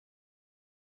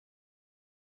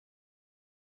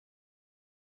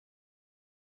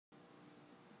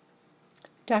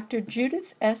Dr.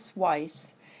 Judith S.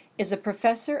 Weis is a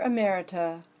professor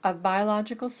emerita of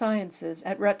biological sciences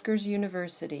at Rutgers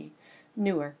University,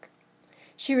 Newark.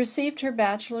 She received her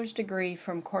bachelor's degree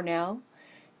from Cornell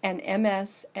and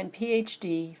MS and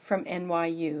PhD from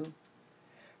NYU.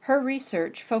 Her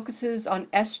research focuses on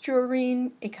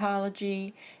estuarine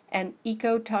ecology and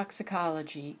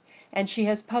ecotoxicology, and she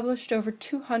has published over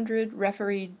 200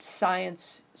 refereed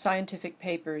scientific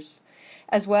papers,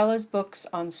 as well as books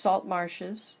on salt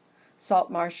marshes,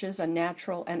 a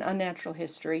natural and unnatural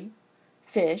history,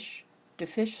 fish, do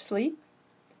fish sleep,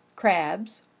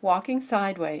 crabs, walking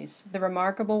sideways, the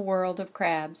remarkable world of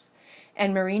crabs,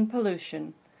 and marine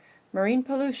pollution,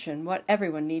 what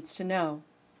everyone needs to know.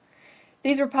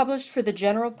 These were published for the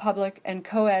general public and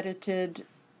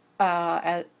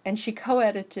she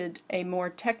co-edited a more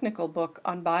technical book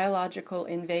on biological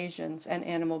invasions and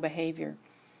animal behavior.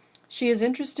 She is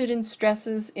interested in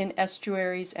stresses in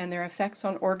estuaries and their effects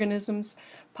on organisms,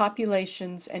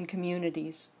 populations, and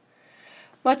communities.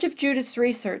 Much of Judith's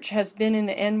research has been in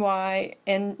the NY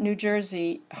and New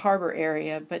Jersey harbor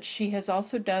area, but she has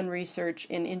also done research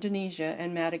in Indonesia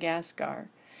and Madagascar.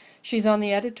 She's on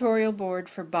the editorial board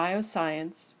for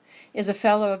Bioscience, is a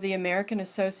fellow of the American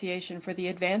Association for the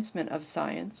Advancement of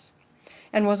Science,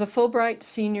 and was a Fulbright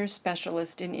Senior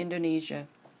Specialist in Indonesia.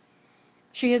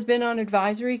 She has been on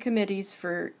advisory committees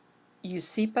for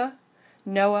USIPA,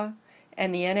 NOAA,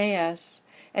 and the NAS,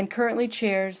 and currently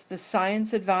chairs the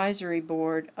Science Advisory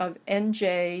Board of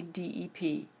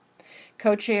NJDEP,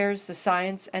 co-chairs the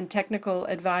Science and Technical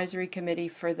Advisory Committee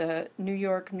for the New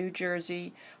York, New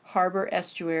Jersey Harbor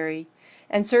Estuary,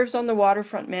 and serves on the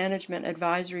Waterfront Management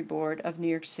Advisory Board of New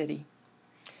York City.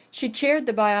 She chaired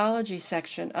the biology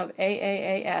section of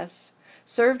AAAS,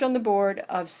 served on the board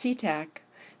of CTAC,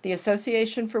 the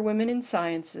Association for Women in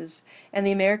Sciences, and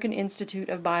the American Institute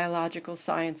of Biological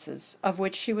Sciences, of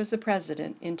which she was the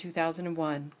president in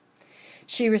 2001.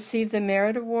 She received the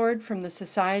Merit Award from the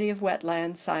Society of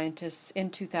Wetland Scientists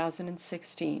in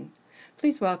 2016.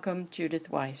 Please welcome Judith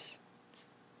Weis.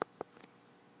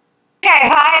 Okay,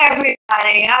 hi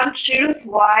everybody. I'm Judith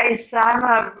Weis. I'm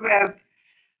a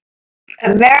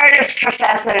emeritus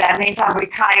professor. That means I'm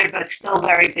retired but still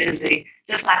very busy,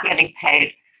 just not getting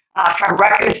paid, from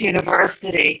Rutgers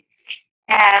University.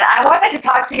 And I wanted to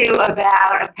talk to you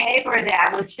about a paper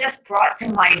that was just brought to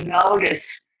my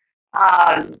notice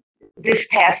this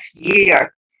past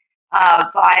year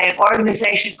by an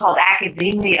organization called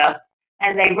Academia.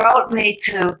 And they wrote me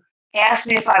to ask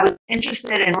me if I was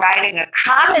interested in writing a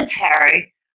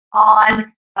commentary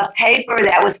on a paper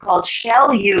that was called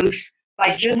Shell Use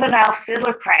by Juvenile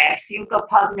Fiddler Crabs, Euca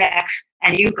pugnax,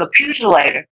 and Euca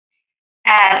pugillator.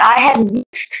 And I had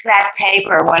missed that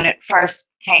paper when it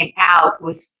first came out. It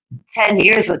was 10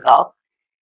 years ago.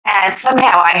 And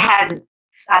somehow I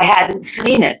hadn't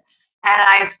seen it. And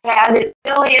I found it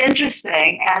really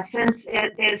interesting. And since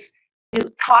it is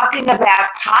talking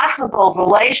about possible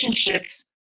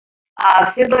relationships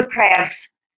of fiddler crabs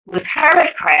with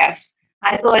hermit crabs,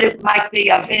 I thought it might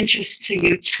be of interest to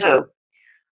you too.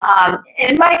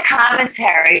 In my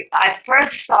commentary, I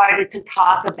first started to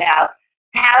talk about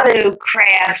how do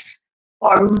crabs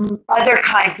or other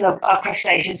kinds of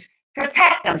crustaceans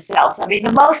protect themselves. I mean,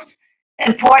 the most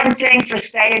important thing for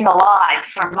staying alive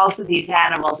for most of these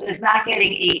animals is not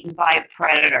getting eaten by a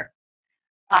predator.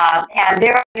 And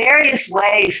there are various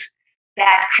ways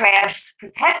that crabs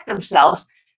protect themselves.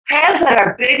 Crabs that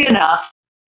are big enough,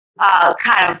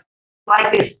 kind of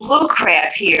like this blue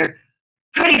crab here,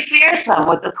 pretty fearsome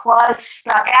with the claws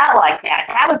stuck out like that.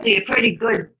 That would be a pretty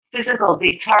good physical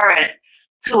deterrent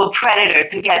to a predator.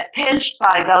 To get pinched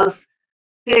by those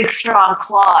big, strong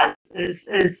claws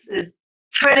is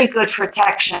pretty good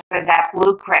protection for that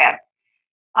blue crab.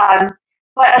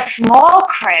 But a small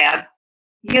crab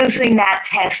using that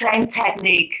same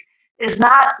technique is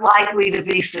not likely to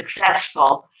be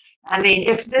successful. I mean,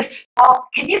 if this,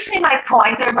 can you see my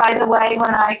pointer, by the way,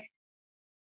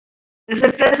 is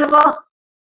it visible?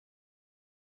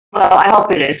 Well, I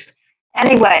hope it is.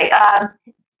 Anyway,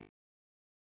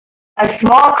 a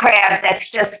small crab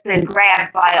that's just been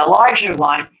grabbed by a larger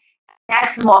one, that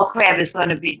small crab is going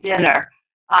to be dinner,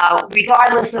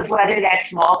 regardless of whether that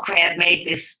small crab made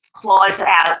this claws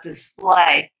out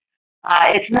display.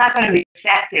 It's not going to be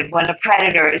effective when a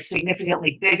predator is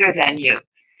significantly bigger than you.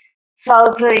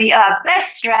 So the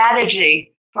best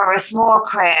strategy for a small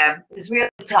crab is really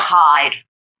to hide.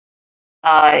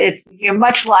 You're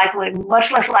much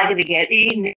less likely to get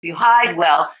eaten if you hide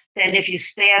well than if you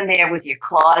stand there with your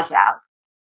claws out.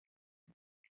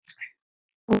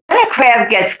 When a crab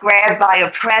gets grabbed by a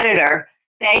predator,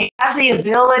 they have the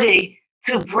ability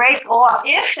to break off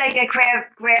if they get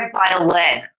grabbed by a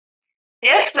leg.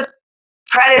 If the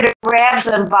predator grabs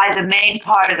them by the main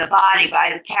part of the body,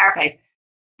 by the carapace,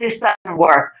 this doesn't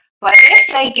work. But if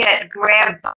they get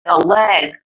grabbed by a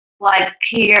leg, like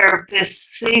here, this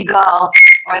seagull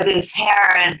or this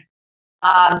heron,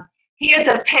 here's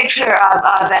a picture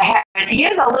of a heron.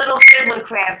 Here's a little fiddler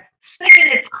crab sticking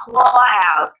its claw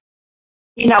out.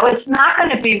 You know, it's not going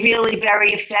to be really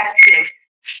very effective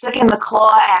sticking the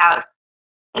claw out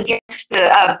against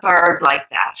a bird like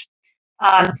that.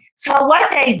 So what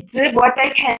they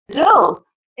can do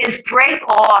is break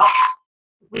off.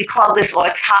 We call this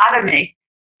autotomy.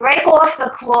 Break off the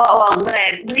claw or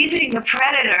leg, leaving the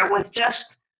predator with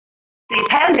just the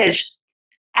appendage,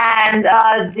 and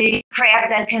the crab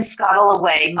then can scuttle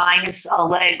away minus a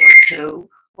leg or two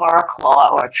or a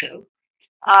claw or two.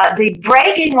 The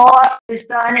breaking off is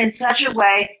done in such a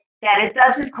way that it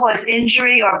doesn't cause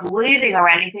injury or bleeding or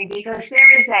anything, because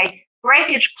there is a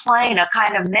breakage plane, a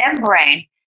kind of membrane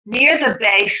near the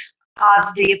base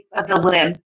of the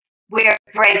limb where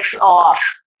it breaks off,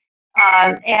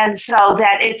 and so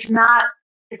that it's not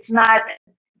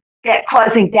that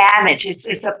causing damage.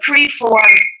 It's a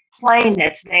preformed plane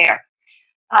that's there,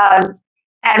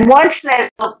 and once the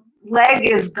leg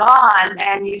is gone,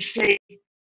 and you see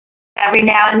every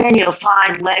now and then you'll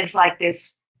find legs like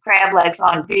this, crab legs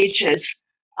on beaches,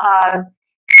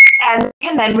 and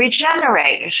can then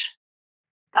regenerate it.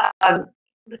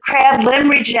 The crab limb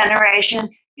regeneration,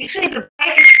 you see the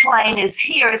breakage plane is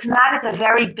here. It's not at the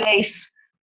very base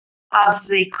of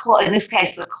the claw, in this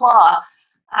case the claw.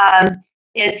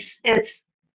 It's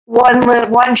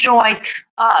one joint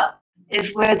up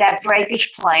is where that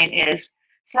breakage plane is.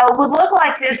 So it would look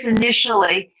like this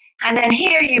initially, and then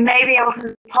here you may be able to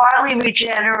see partly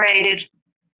regenerated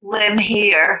limb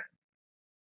here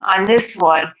on this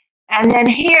one. And then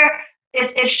here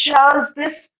it shows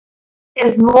this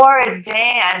is more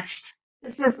advanced.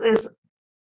 This is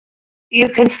you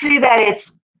can see that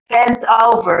it's bent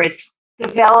over, it's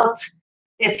developed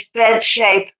its bent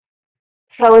shape.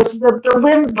 So it's the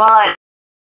limb bud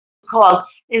called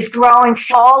is growing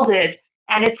folded,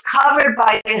 and it's covered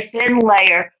by a thin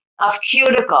layer of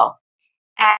cuticle.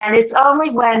 And it's only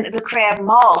when the crab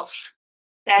molts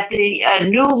that the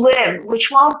new limb, which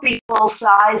won't be full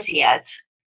size yet,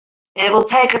 it will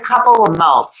take a couple of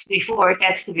molts before it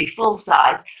gets to be full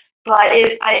size, but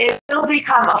it will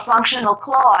become a functional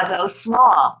claw, though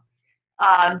small,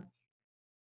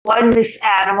 when this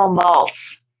animal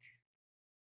molts.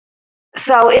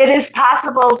 So it is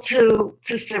possible to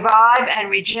survive and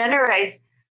regenerate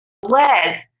the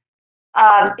leg.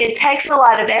 It takes a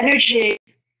lot of energy,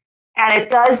 and it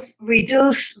does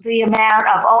reduce the amount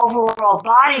of overall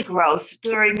body growth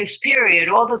during this period.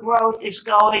 All the growth is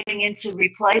going into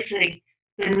replacing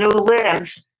the new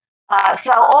limbs.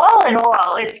 So all in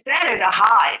all, it's better to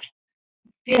hide.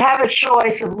 If you have a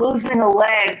choice of losing a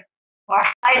leg or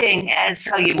hiding, and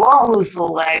so you won't lose the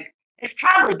leg, it's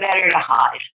probably better to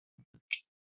hide.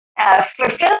 For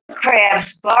fiddler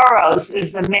crabs, burrows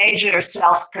is the major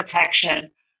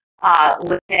self-protection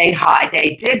when they hide.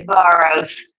 They dig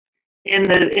burrows in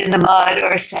the mud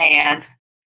or sand,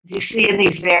 as you see in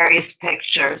these various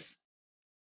pictures.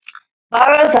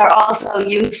 Burrows are also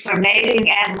used for mating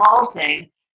and molting.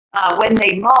 When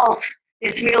they molt,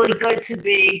 it's really good to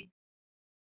be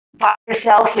by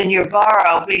yourself in your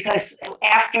burrow, because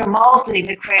after molting,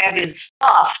 the crab is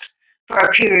soft for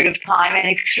a period of time and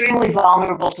extremely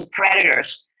vulnerable to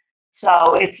predators.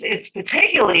 So it's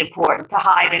particularly important to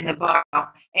hide in the burrow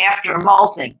after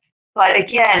molting. But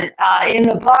again, in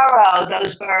the burrow,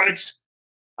 those birds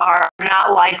are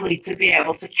not likely to be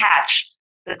able to catch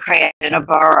the crab in a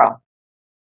burrow.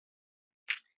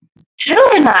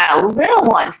 Juvenile little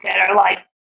ones that are like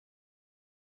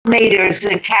meters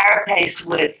in carapace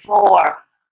width, 4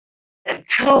 and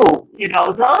 2, you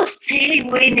know, those teeny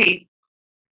weeny,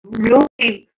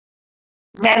 newly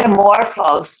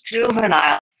metamorphosed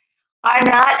juveniles are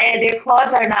not, their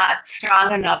claws are not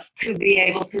strong enough to be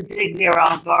able to dig their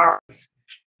own burrows.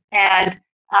 And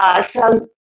so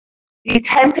you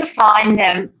tend to find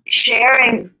them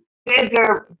sharing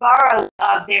bigger burrows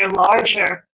of their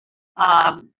larger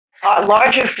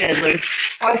fiddlers,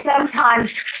 or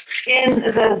sometimes in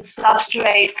the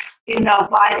substrate, you know,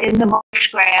 in the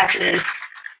marsh grasses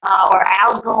or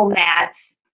algal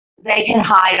mats, they can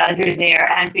hide under there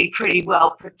and be pretty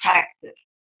well protected.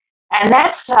 And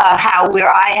that's where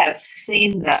I have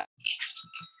seen them.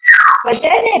 But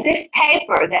then in this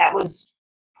paper that was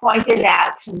pointed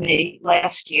out to me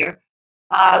last year,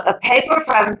 a paper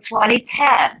from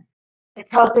 2010, it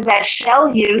talked about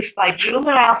shell use by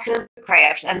juvenile fiddler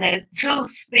crabs, and the 2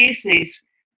 species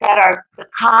that are the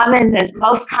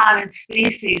most common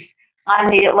species on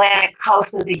the Atlantic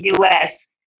coast of the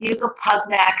U.S., Euca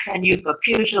pugnax and Euca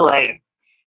pugulator.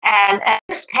 And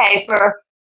this paper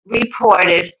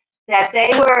reported that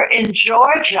they were in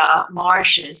Georgia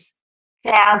marshes,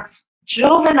 found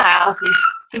juveniles,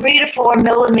 these 3 to 4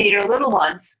 millimeter little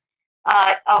ones,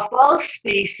 of both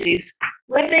species,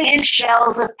 living in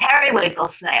shells of periwinkle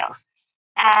snails.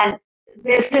 And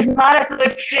this is not a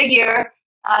good figure.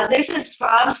 This is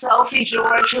from Sophie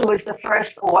George, who was the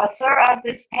first author of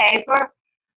this paper.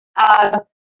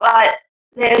 But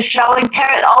they're showing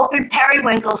open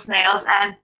periwinkle snails.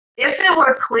 And if it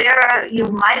were clearer, you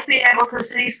might be able to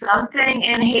see something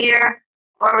in here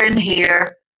or in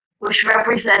here, which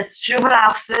represents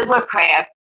juvenile fiddler crab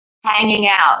hanging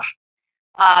out.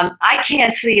 I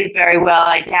can't see it very well.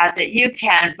 I doubt that you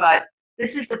can, but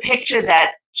this is the picture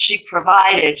that she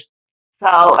provided.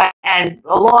 So, and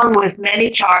along with many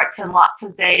charts and lots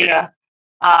of data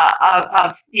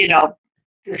of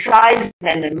the sizes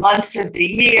and the months of the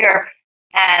year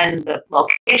and the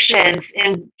locations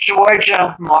in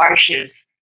Georgia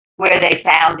marshes where they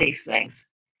found these things.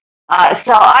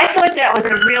 So I thought that was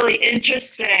a really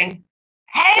interesting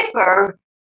paper.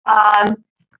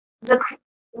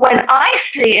 When I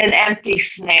see an empty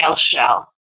snail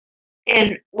shell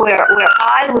in where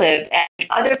I live and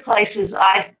other places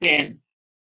I've been,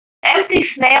 empty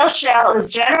snail shell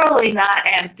is generally not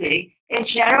empty. It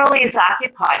generally is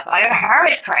occupied by a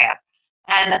hermit crab.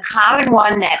 And the common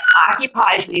one that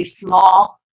occupies these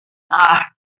small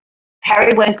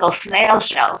periwinkle snail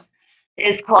shells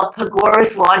is called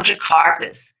Pagurus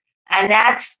longicarpus. And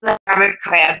that's the hermit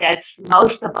crab that's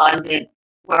most abundant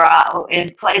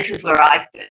in places where I've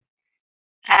been.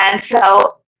 And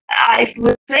so I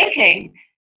was thinking,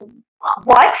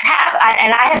 what's happened?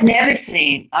 And I have never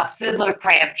seen a fiddler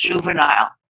crab juvenile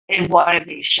in one of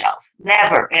these shells.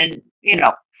 Never in,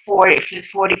 40,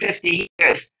 50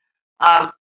 years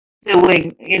of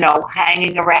doing,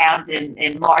 hanging around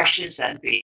in marshes and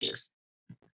beaches.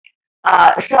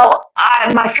 So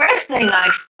my first thing I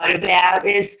thought about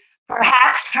is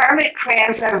perhaps hermit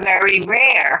crabs are very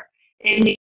rare in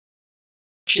the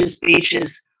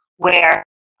beaches where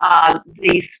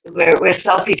where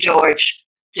Sophie George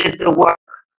did the work.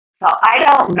 So I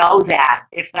don't know that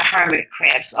if the hermit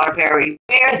crabs are very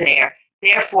rare there.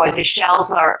 Therefore, the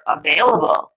shells are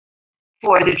available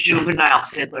for the juvenile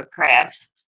fiddler crabs.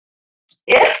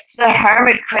 If the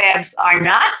hermit crabs are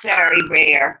not very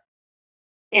rare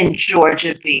in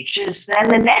Georgia beaches, then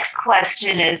the next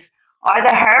question is, are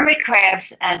the hermit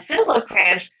crabs and fiddler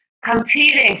crabs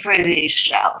competing for these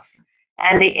shells?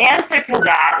 And the answer to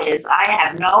that is, I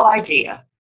have no idea.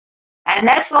 And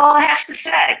that's all I have to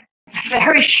say. It's a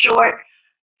very short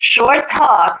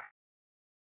talk.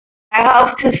 I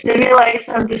hope to stimulate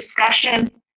some discussion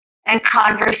and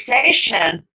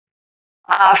conversation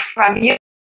from you.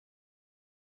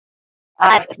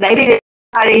 Maybe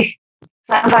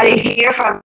somebody here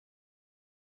from,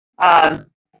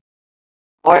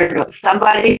 or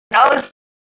somebody knows.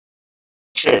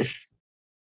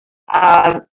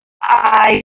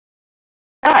 I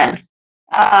done.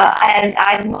 And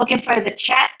I'm looking for the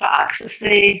chat box to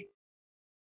see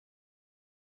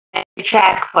any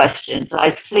chat questions. I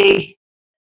see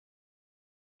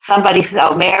somebody,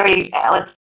 Mary,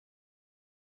 Alex.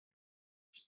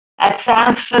 That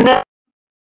sounds familiar.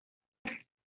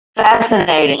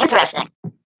 Fascinating. Interesting.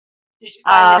 Did you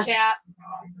find the chat?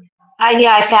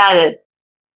 Yeah, I found it.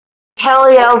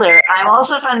 Kelly Elder. I'm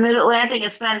also from the Mid-Atlantic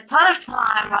and spent a ton of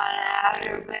time on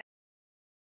outer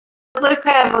fiddler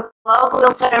crab, a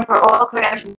colloquial term for all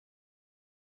crabs.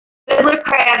 Fiddler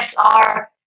crabs are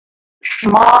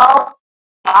small,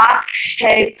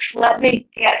 box-shaped. Let me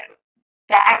get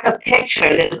back a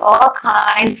picture. There's all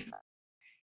kinds.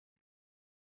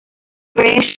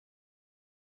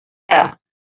 Yeah.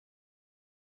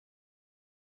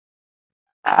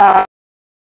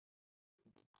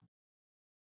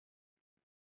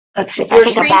 Let's see. Your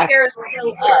screen share is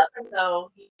still up, so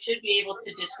you should be able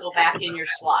to just go back in your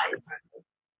slides.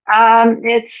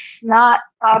 It's not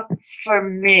up for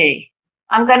me.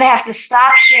 I'm going to have to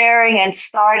stop sharing and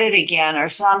start it again or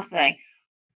something.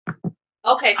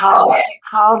 Okay.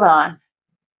 Hold on.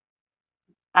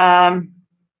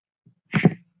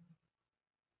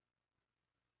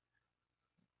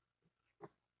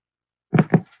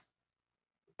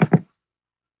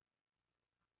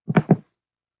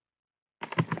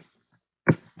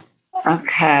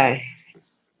 Okay.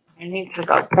 I need to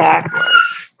go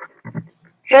backwards.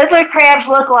 Fiddler crabs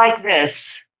look like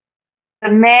this. The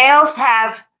males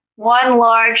have one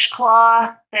large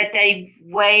claw that they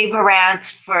wave around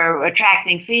for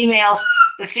attracting females.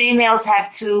 The females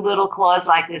have two little claws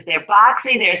like this. They're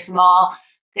boxy, they're small,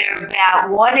 they're about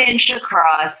 1 inch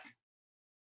across,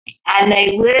 and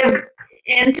they live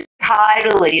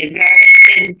tidally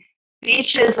in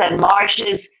beaches and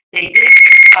marshes. They dig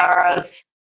these burrows,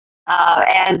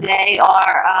 and they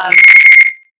are.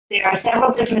 There are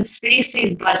several different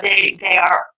species, but they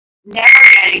are never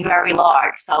getting very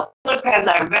large. So fiddler crabs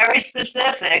are a very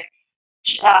specific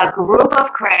group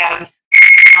of crabs,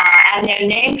 and they're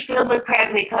named fiddler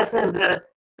crabs because of the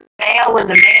male. When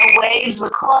the male waves the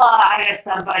claw, I guess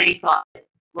somebody thought it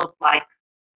looked like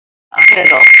a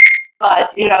fiddle.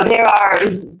 But there are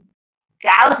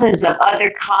thousands of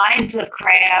other kinds of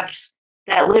crabs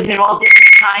that live in all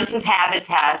different kinds of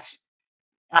habitats.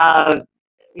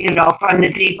 From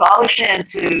the deep ocean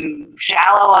to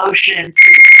shallow ocean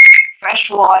to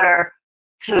freshwater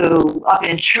to up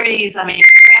in trees. I mean,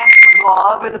 crabs live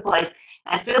all over the place.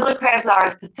 And fiddler crabs are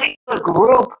a particular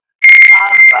group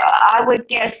of, I would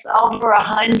guess, over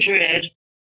 100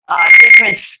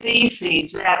 different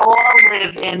species that all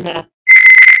live in the.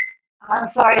 I'm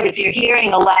sorry if you're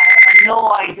hearing a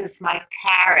noise. It's my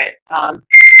parrot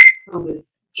who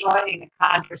is joining the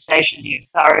conversation here.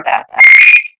 Sorry about that.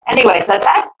 Anyway, so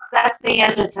that's the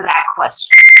answer to that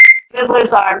question.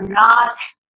 Fiddlers are not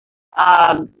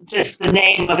just the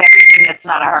name of everything that's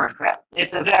not a hermit crab.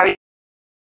 It's a very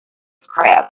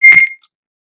crab.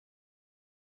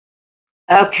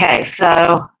 Okay,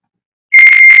 so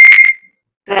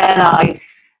then I'm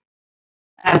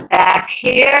back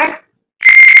here.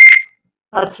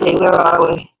 Let's see, where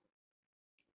are we?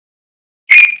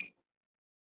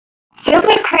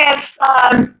 Fiddler crabs.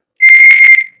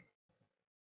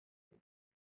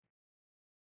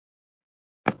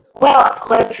 Well,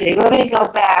 let's see. Let me go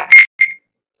back.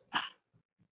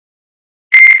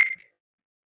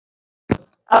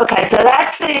 Okay, so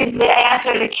that's the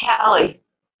answer to Kelly.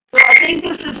 So I think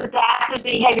this is adaptive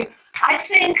behavior. I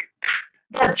think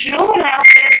the juvenile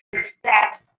fiddlers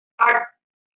that are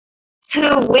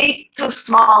too weak, too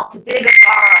small to dig a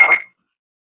burrow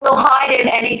will hide in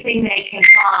anything they can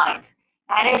find.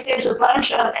 And if there's a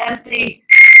bunch of empty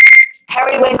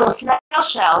periwinkle snail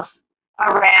shells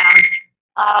around,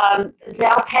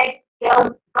 they'll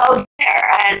go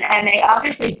there, and they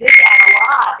obviously did that a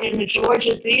lot in the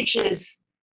Georgia beaches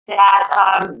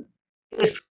that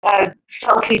this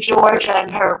Sophie George and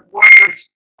her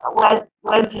workers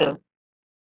went to.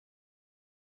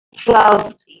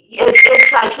 So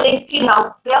it's I think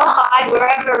they'll hide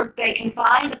wherever they can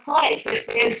find a place. If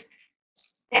there's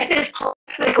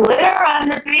plastic litter on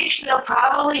the beach, they'll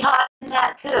probably hide in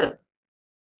that too.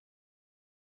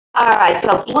 All right,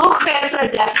 so blue crabs are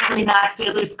definitely not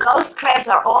fiddlers. Ghost crabs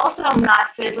are also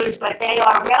not fiddlers, but they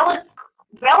are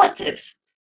relatives.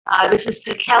 This is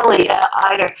to Kelly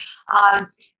Eider.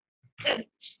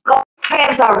 Ghost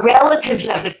crabs are relatives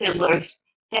of the fiddlers.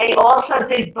 They also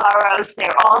dig burrows.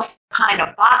 They're also kind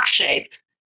of box-shaped,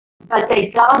 but they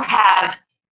don't have.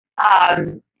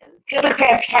 Fiddler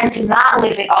crabs tend to not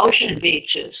live in ocean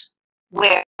beaches,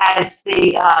 whereas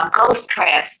the ghost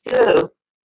crabs do.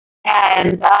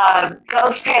 And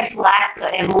ghost crabs lack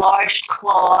the enlarged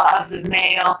claw of the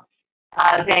male.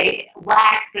 They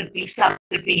lack some of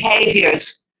the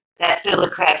behaviors that fiddler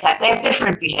crabs have. They have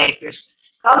different behaviors.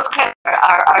 Ghost crabs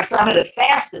are some of the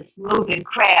fastest moving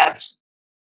crabs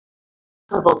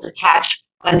possible to catch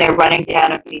when they're running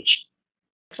down a beach.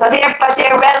 So they're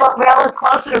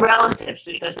closer relatives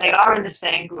because they are in the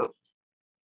same group.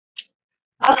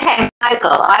 Okay,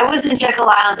 Michael, I was in Jekyll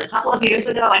Island a couple of years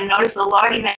ago and noticed a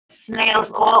large amount of snails,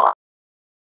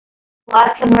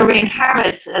 lots of marine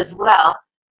hermits as well.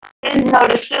 I didn't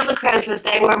notice fiddler crabs, but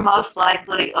they were most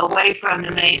likely away from the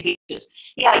main beaches.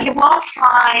 Yeah, you won't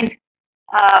find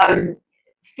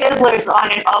fiddlers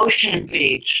on an ocean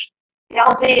beach.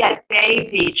 They'll be at bay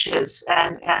beaches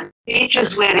and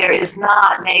beaches where there is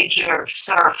not major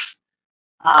surf,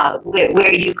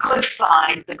 where you could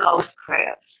find the ghost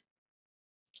crabs.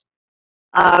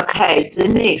 Okay,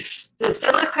 Denise, do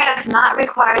fiddler crabs not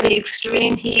require the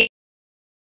extreme heat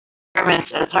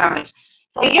as hermits?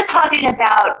 So you're talking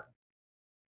about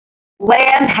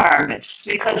land hermits,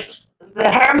 because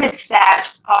the hermits that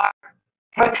are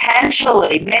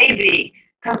potentially, maybe,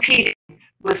 competing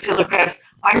with fiddler crabs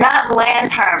are not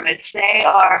land hermits. They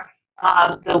are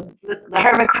the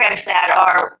hermit crabs that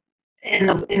are in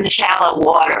the shallow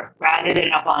water rather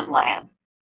than up on land.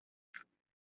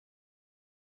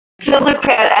 Fiddler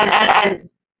crab and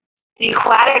the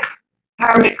aquatic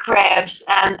hermit crabs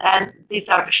and these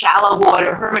are shallow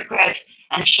water hermit crabs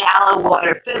and shallow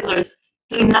water fiddlers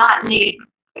do not need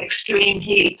extreme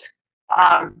heat,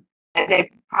 they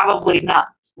probably not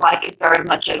like it very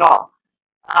much at all.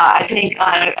 I think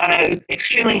on an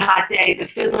extremely hot day, the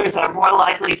fiddlers are more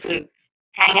likely to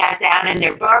hang out down in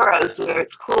their burrows where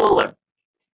it's cooler.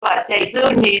 But they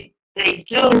do need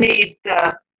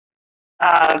the,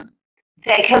 uh,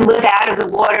 they can live out of the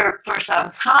water for some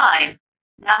time,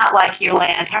 not like your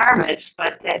land hermits,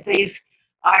 but that these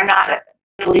are not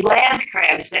really land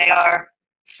crabs. They are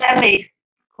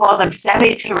call them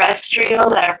semi-terrestrial.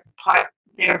 They're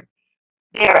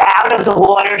they're out of the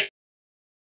water, so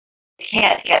they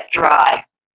can't get dry.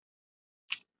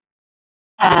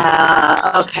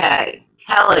 Okay,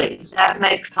 Kelly, that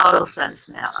makes total sense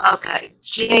now. Okay,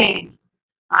 Jean,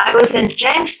 I was in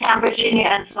Jamestown, Virginia,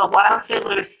 and saw wild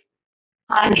fiddlers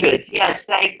hundreds. Yes,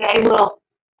 they will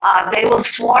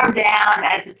swarm down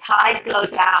as the tide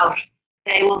goes out.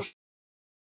 They will,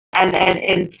 and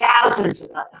in thousands,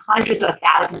 hundreds of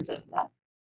thousands of them.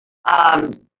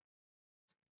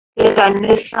 Did I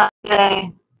miss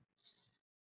something?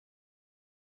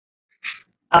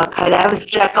 Okay, that was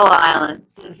Jekyll Island.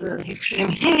 This is an extreme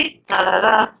heat. Da da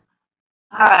da.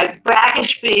 All right,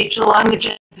 Brackish Beach along the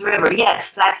James River.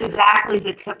 Yes, that's exactly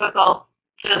the typical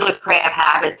fiddler crab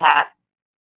habitat.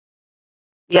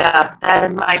 Yeah,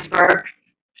 and my bird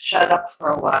shut up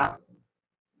for a while.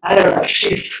 I don't know.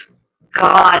 She's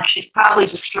gone. She's probably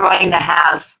destroying the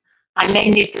house. I may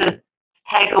need to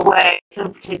take away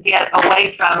to get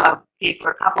away from her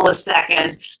for a couple of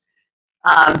seconds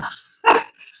um,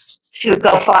 to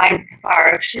go find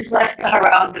her. If she's left to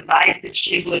her own devices,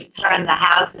 she would turn the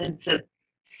house into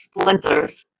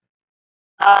splinters.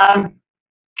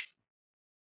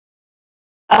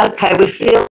 Okay, we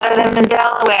see a lot of them in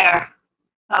Delaware.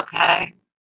 Okay.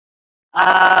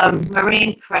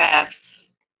 Marine crabs.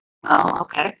 Oh,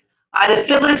 okay. Are the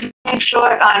fiddlers running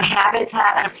short on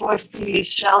habitat and forced to use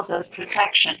shells as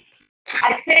protection?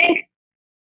 I think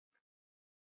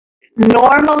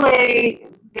normally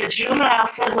the juvenile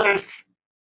fiddlers,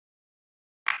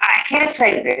 I can't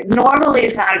say normally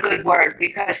is not a good word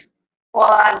because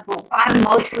I'm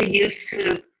mostly used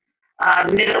to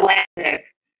mid-Atlantic.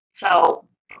 So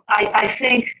I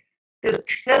think the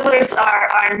fiddlers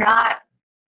are not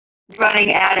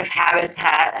running out of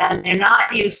habitat and they're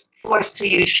not forced to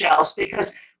use shells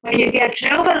because when you get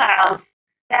juveniles,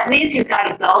 that means you've got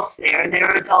adults there and there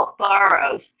are adult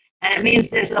burrows. And it means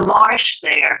there's a marsh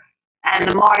there. And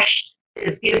the marsh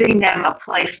is giving them a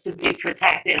place to be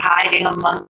protected, hiding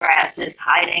among grasses,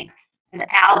 hiding in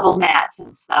algal mats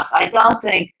and stuff. I don't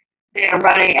think they're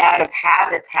running out of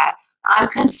habitat. I'm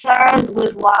concerned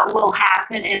with what will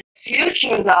happen in the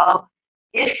future, though,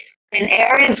 if in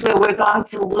areas where we're going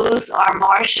to lose our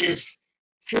marshes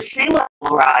to sea level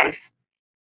rise.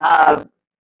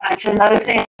 That's another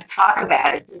thing to talk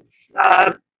about.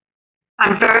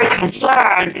 I'm very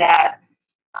concerned that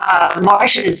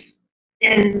marshes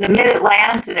in the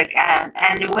mid-Atlantic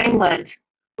and New England,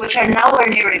 which are nowhere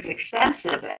near as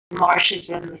extensive as marshes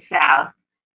in the South,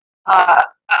 a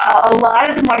lot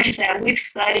of the marshes that we've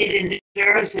studied in New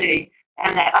Jersey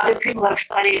and that other people have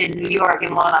studied in New York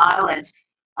and Long Island,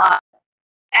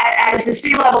 as the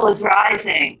sea level is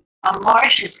rising, a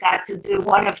marsh has got to do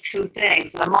one of two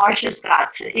things. A marsh has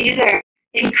got to either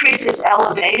increase its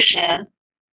elevation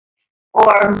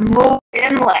or move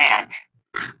inland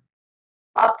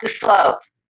up the slope,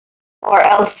 or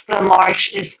else the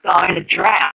marsh is going to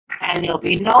drown and there'll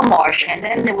be no marsh and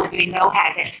then there will be no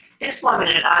habitat. Just 1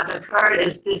 minute, the bird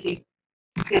is busy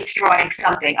destroying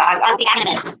something. I'll be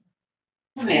out of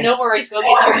it. No worries, go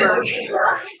get your bird.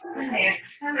 Come here,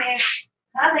 come here,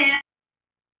 come here.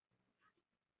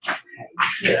 Okay,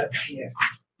 sit up here.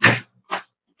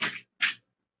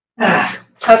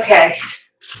 Okay.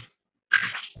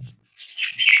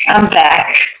 I'm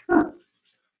back.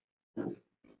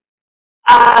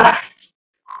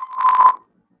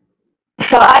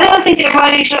 So I don't think they're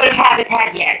running short of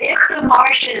habitat yet. If the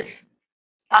marshes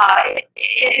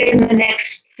in the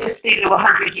next 50 to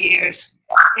 100 years,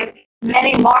 if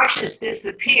many marshes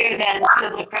disappear, then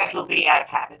fiddler crabs will be out of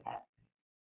habitat.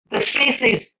 The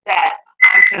species that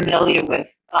I'm familiar with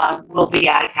will be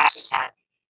out of habitat.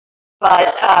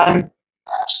 But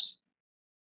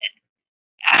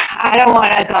I don't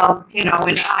want to go,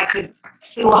 and I could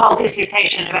do a whole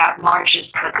dissertation about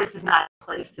marshes, but this is not the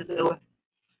place to do it.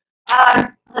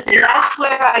 Let's see, that's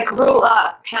where I grew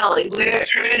up, Kelly. Where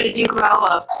did you grow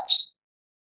up?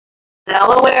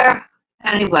 Delaware?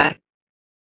 Anyway,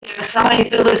 there are so many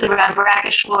fiddlers around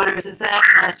brackish waters. Is that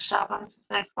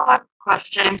across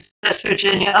James, West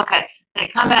Virginia? Okay, they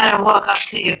come out and walk up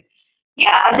to you.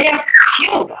 Yeah, they're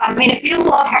cute. I mean, if you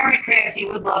love hermit crabs, you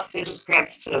would love fiddler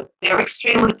crabs too. They're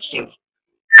extremely cute.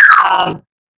 Um,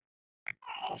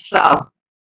 so,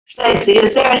 Stacy,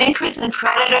 is there an increase in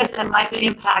predators that might be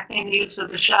impacting the use of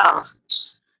the shells?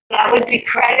 That would be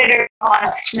predators on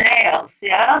snails,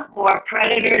 yeah, or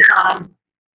predators on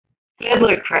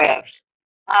fiddler crabs.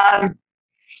 Um,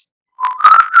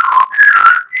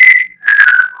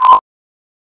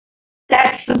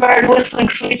 that's the bird whistling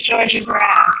Sweet Georgia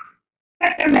Brown.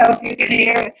 I don't know if you can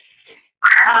hear it.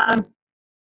 Um,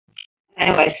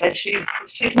 anyway, so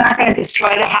she's not going to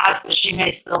destroy the house, but she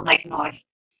may still make noise.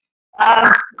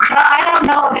 So I don't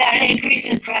know about an increase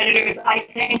in predators. I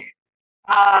think,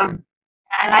 and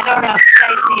I don't know,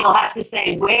 Stacy, you'll have to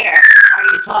say where are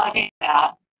you talking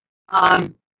about?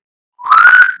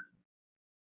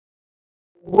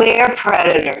 Where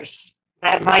predators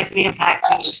that might be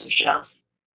impacting use of shells.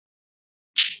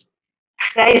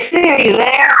 Stacy, are you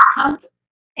there?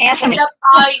 Answer. Yep,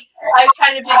 I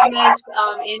kind of just meant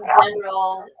in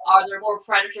general, are there more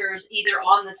predators either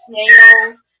on the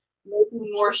snails,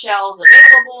 making more shells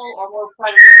available, or more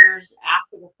predators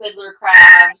after the fiddler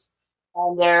crabs,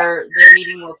 and they're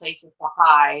needing more places to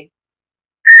hide?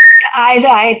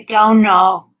 I don't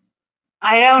know.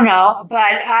 I don't know,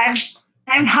 but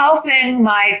I'm hoping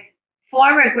my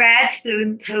former grad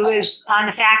student who is on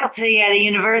the faculty at a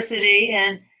university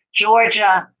in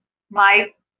Georgia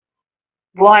might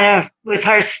want to, with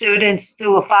her students,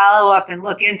 do a follow-up and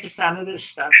look into some of this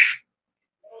stuff.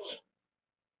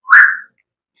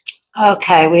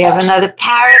 Okay, we have another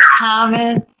parrot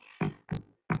comment.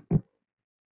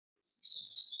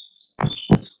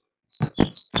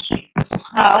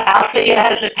 Oh, Althea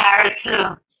has a parrot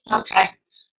too. Okay.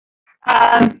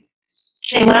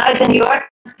 When I was in New York,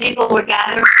 people were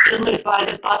gathering fiddlers by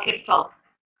the bucketful.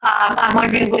 I'm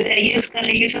wondering, were they going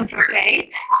to use them for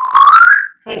bait?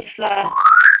 Because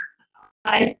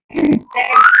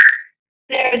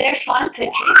they're fun to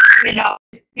keep. You know,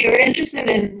 if you're interested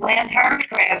in land hermit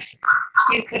crabs,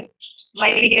 you could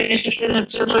maybe get interested in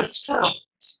fiddlers too.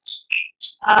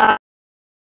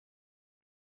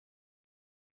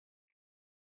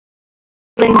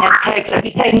 Thing that takes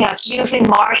taking up using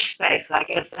marsh space, I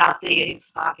guess Althea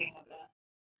is talking about.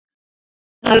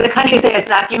 Other countries they are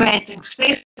documenting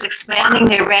species expanding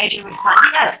their range and respond.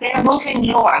 Yes, they're moving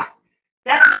north.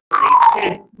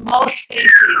 Definitely, most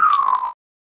species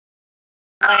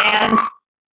land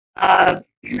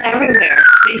everywhere.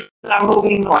 Species are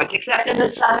moving north, except in the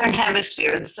southern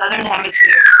hemisphere. In the southern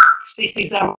hemisphere,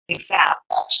 species are moving south,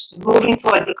 moving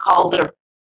toward the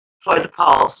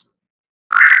poles.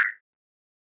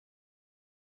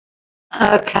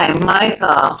 Okay,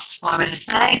 Michael,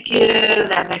 thank you.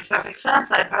 That makes perfect sense.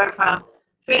 I've heard from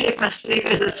 3 different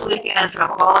speakers this weekend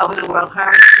from all over the world.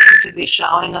 Hermits seem to be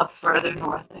showing up further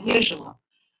north than usual.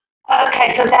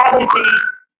 Okay, so that would be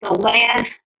the land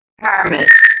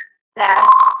hermits that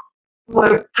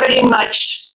were pretty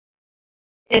much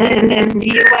in the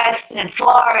U.S. and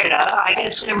Florida. I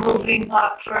guess they're moving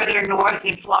up further north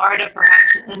in Florida,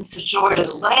 perhaps into Georgia,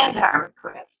 the land hermit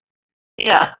crabs.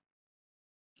 Yeah.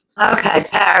 Okay,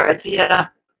 parrots, yeah.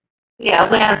 Yeah,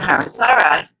 land hermits, all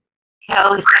right.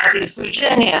 Kelly, Southeast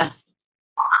Virginia.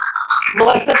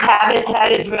 Loss of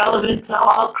habitat is relevant to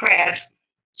all crabs.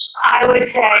 I would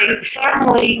say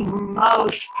certainly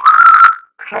most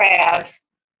crabs.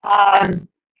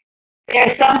 There are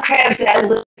some crabs that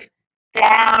live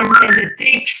down in the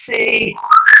deep sea.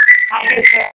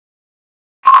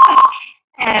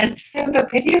 And Simba,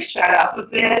 could you shut up a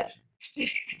bit?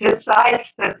 She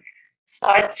decides to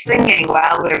start singing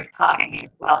while we're talking.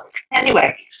 Well,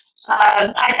 anyway,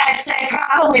 I'd say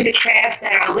probably the crabs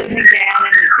that are living down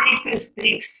in the deepest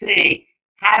deep sea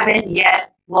haven't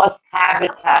yet lost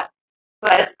habitat.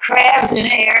 But crabs in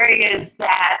areas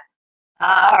that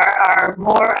are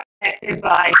more affected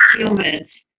by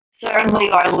humans certainly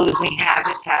are losing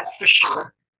habitat for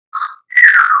sure.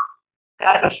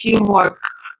 Got a few more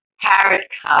parrot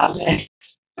comments.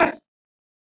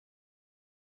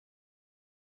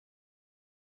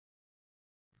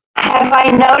 Have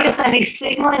I noticed any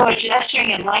signaling or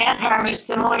gesturing in land hermits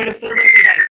similar to fiddler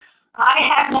crabs? I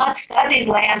have not studied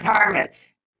land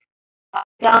hermits. I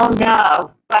don't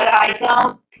know, but I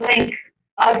don't think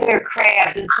other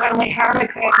crabs, and certainly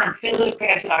hermit crabs and fiddler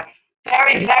crabs, are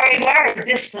very, very, very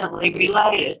distantly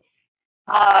related.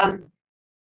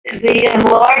 The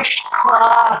enlarged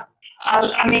claw,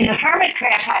 I mean, a hermit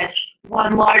crab has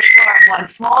one large claw and one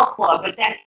small claw, but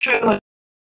that's true in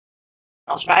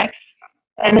males, right?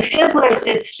 And the fiddlers,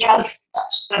 it's just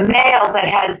the male that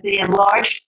has the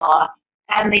enlarged claw,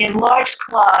 and the enlarged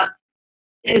claw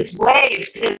is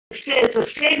waved. It's a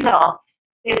signal.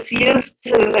 It's used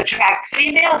to attract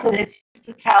females, and it's used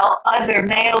to tell other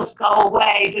males, go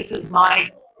away, this is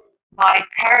my my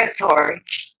territory.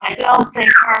 I don't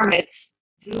think hermits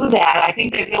do that. I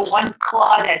think they've got one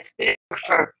claw that's bigger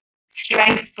for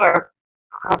strength for,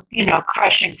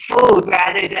 crushing food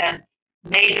rather than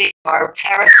mating or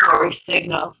territory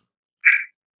signals.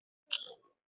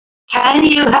 Can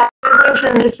you have fiddlers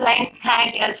in the same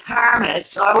tank as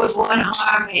hermits, or would one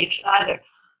harm each other?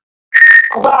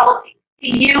 Well,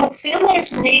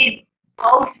 fiddlers need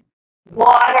both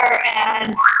water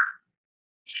and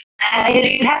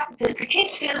you have to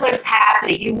keep fiddlers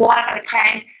happy. You want a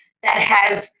tank that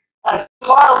has a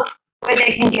slope where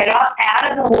they can get up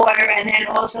out of the water and then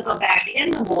also go back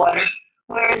in the water.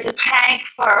 Whereas a tank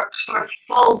for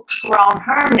full-grown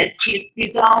hermits,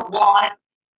 you don't want,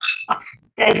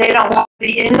 they don't want to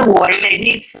be in the water. They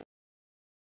need some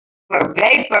for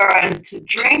vapor and to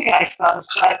drink, I suppose,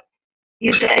 but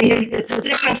it's a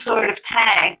different sort of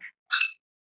tank.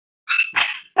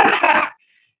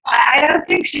 I don't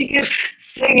think she gives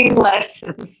singing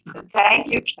lessons. Thank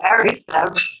you, Carrie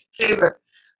Fever.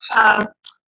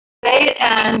 Bait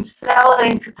and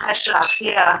selling to pet shops,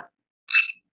 yeah.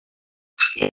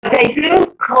 They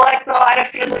do collect a lot of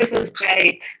fiddlers as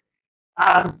bait.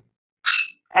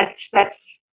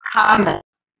 That's common.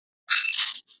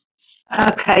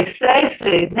 Okay,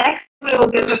 Stacey. Next, we will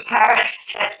give a parrot.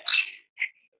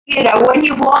 When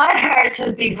you want her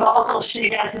to be vocal, she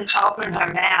doesn't open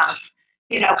her mouth.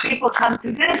 People come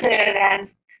to visit and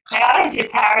say, "Oh, is your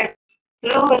parrot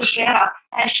doing?"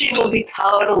 And she will be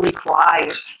totally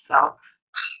quiet. So,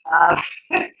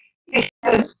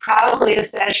 it's probably a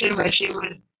session where she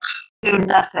would do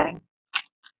nothing.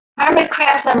 Hermit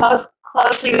crabs are most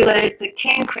closely related to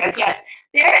king crabs. Yes,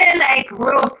 they're in a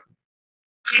group.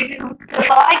 You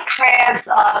divide crabs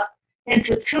up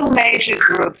into two major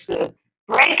groups: the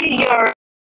brachiourans,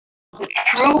 the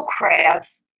true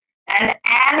crabs, and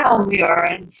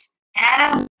anomurans.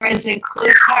 Anomurans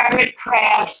include hermit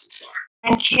crabs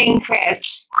and king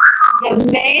crabs. The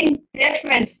main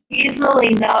difference,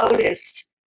 easily noticed,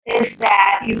 is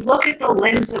that you look at the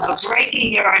limbs of a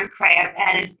brachiourans crab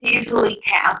and it easily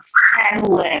counts 10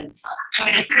 limbs. I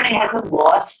mean, assuming it hasn't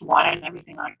lost one and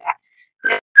everything like that.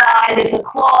 There's a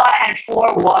claw and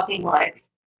 4 walking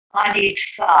legs on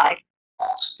each side.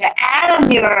 The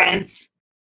anomurans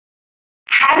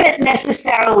haven't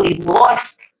necessarily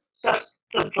lost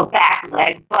the back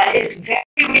leg, but it's very,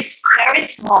 very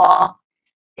small.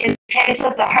 In the case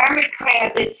of the hermit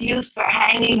crab, it's used for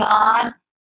hanging on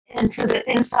into the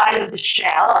inside of the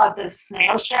shell, of the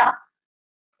snail shell.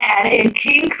 And in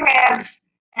king crabs,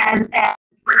 and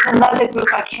there's another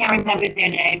group, I can't remember their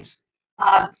names,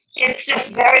 it's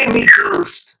just very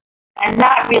reduced and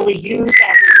not really used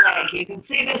as a leg. You can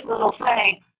see this little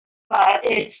thing, but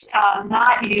it's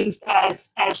not used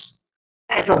as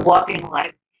a walking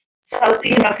leg. So,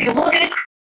 if you look at it,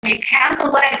 you count the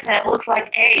legs and it looks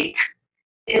like 8.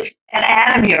 It's an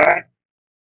anomuran.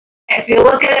 If you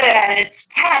look at it and it's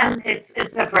 10, it's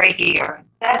a brachiourans.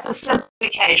 That's a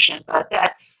simplification, but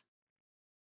that's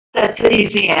the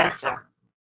easy answer.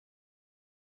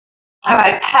 All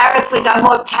right, parrots, we got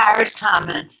more parrot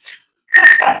comments.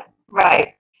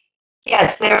 Right.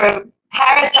 Yes,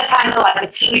 parrots are kind of like a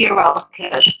 2-year-old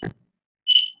kid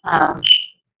that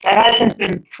hasn't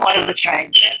been toilet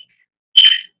trained yet.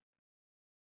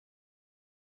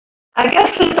 I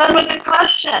guess we're done with the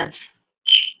questions.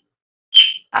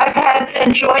 I've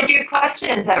enjoyed your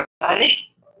questions, everybody.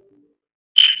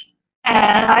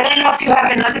 And I don't know if you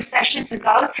have another session to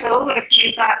go to, if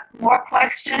you've got more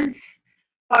questions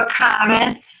or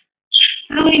comments.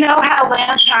 Do we know how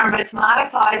land hermits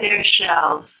modify their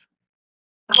shells?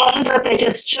 I've often thought they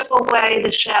just chip away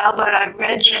the shell, but I've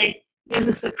read they use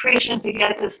a secretion to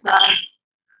get this done.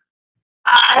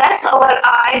 That's what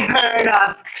I heard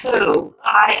of too.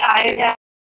 I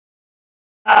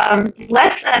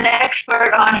less an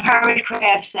expert on hermit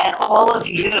crabs than all of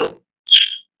you.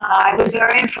 I was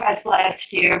very impressed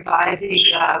last year by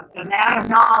the amount of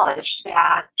knowledge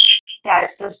that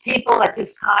the people at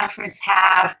this conference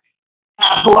have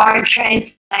who aren't trained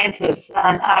scientists.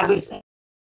 And I was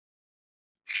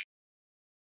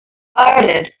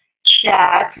started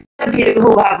that some of you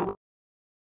who have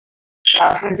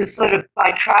stuff and just sort of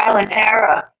by trial and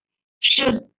error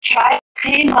should try to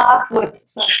team up with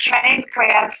some trained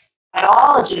crabs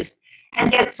biologists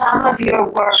and get some of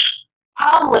your work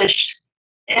published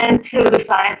into the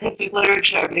scientific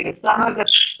literature, because some of the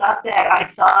stuff that I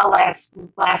saw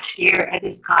last year at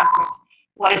this conference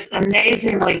was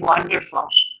amazingly wonderful.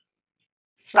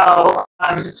 So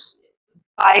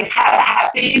by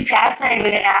being fascinated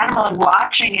with an animal and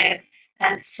watching it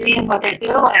and seeing what they're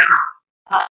doing,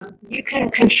 you can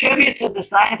contribute to the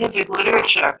scientific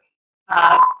literature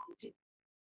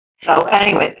So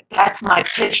anyway, that's my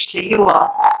pitch to you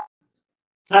all.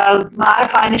 So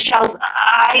modifying the shells,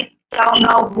 I don't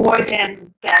know more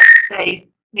than that they,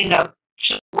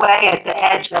 chip away at the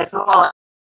edge. That's all.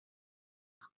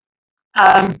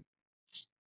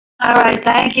 All right,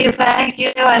 thank you,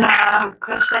 and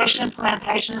crustacean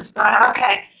plantation start.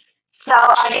 Okay, so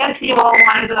I guess you all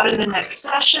want to go to the next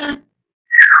session,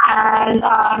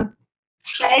 and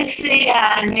Stacy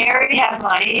and Mary have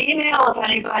my email. If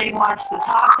anybody wants to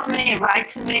talk to me and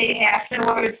write to me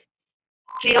afterwards,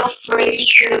 feel free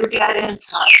to get in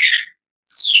touch.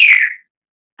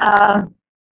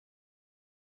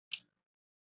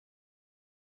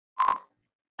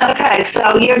 Okay,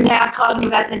 so you're now talking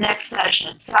about the next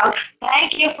session. So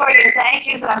thank you for your thank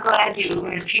yous. I'm glad you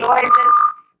enjoyed this,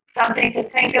 something to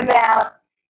think about.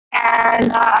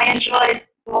 And I enjoyed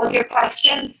all of your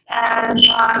questions, and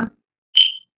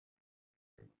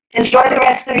enjoy the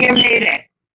rest of your meeting.